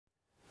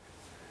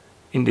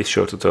In this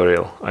short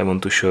tutorial I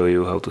want to show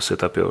you how to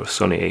set up your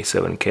Sony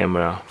A7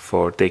 camera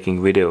for taking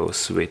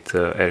videos with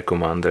Air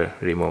Commander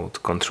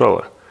remote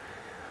controller.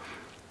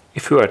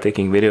 If you are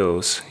taking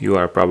videos, you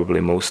are probably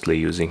mostly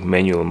using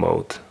manual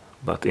mode,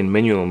 but in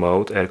manual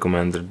mode Air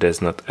Commander does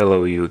not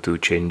allow you to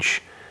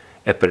change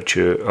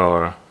aperture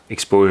or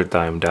exposure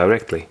time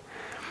directly.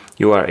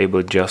 You are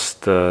able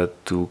just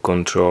to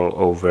control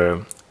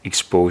over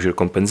exposure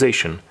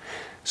compensation.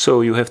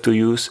 So you have to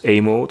use A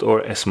mode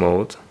or S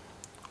mode,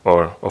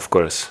 or of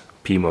course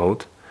P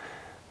mode,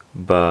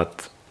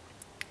 but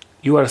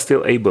you are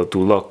still able to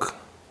lock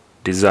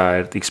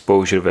desired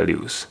exposure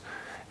values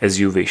as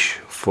you wish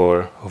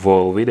for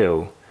whole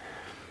video.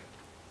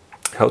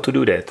 How to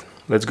do that?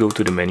 Let's go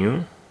to the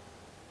menu,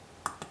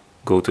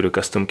 go to the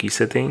custom key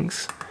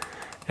settings,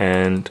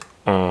 and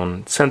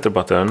on center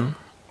button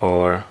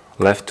or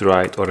left,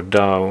 right or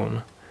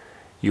down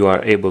you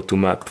are able to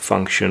map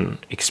function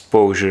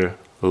exposure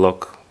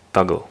lock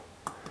toggle.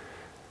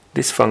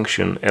 This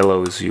function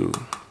allows you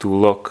to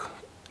lock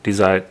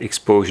desired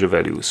exposure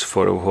values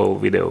for a whole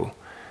video.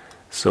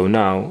 So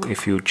now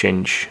if you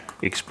change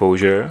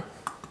exposure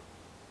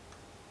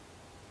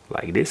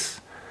like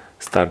this,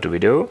 start the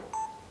video,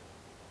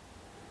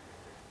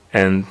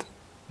 and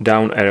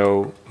down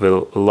arrow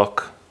will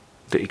lock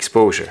the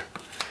exposure,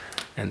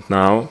 and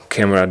now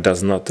camera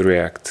does not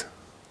react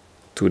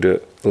to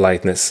the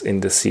lightness in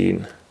the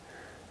scene.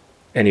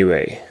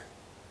 Anyway,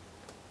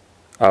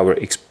 our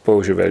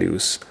exposure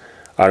values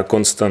are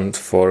constant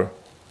for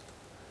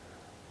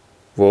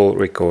whole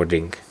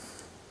recording.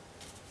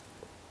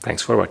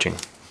 Thanks for watching.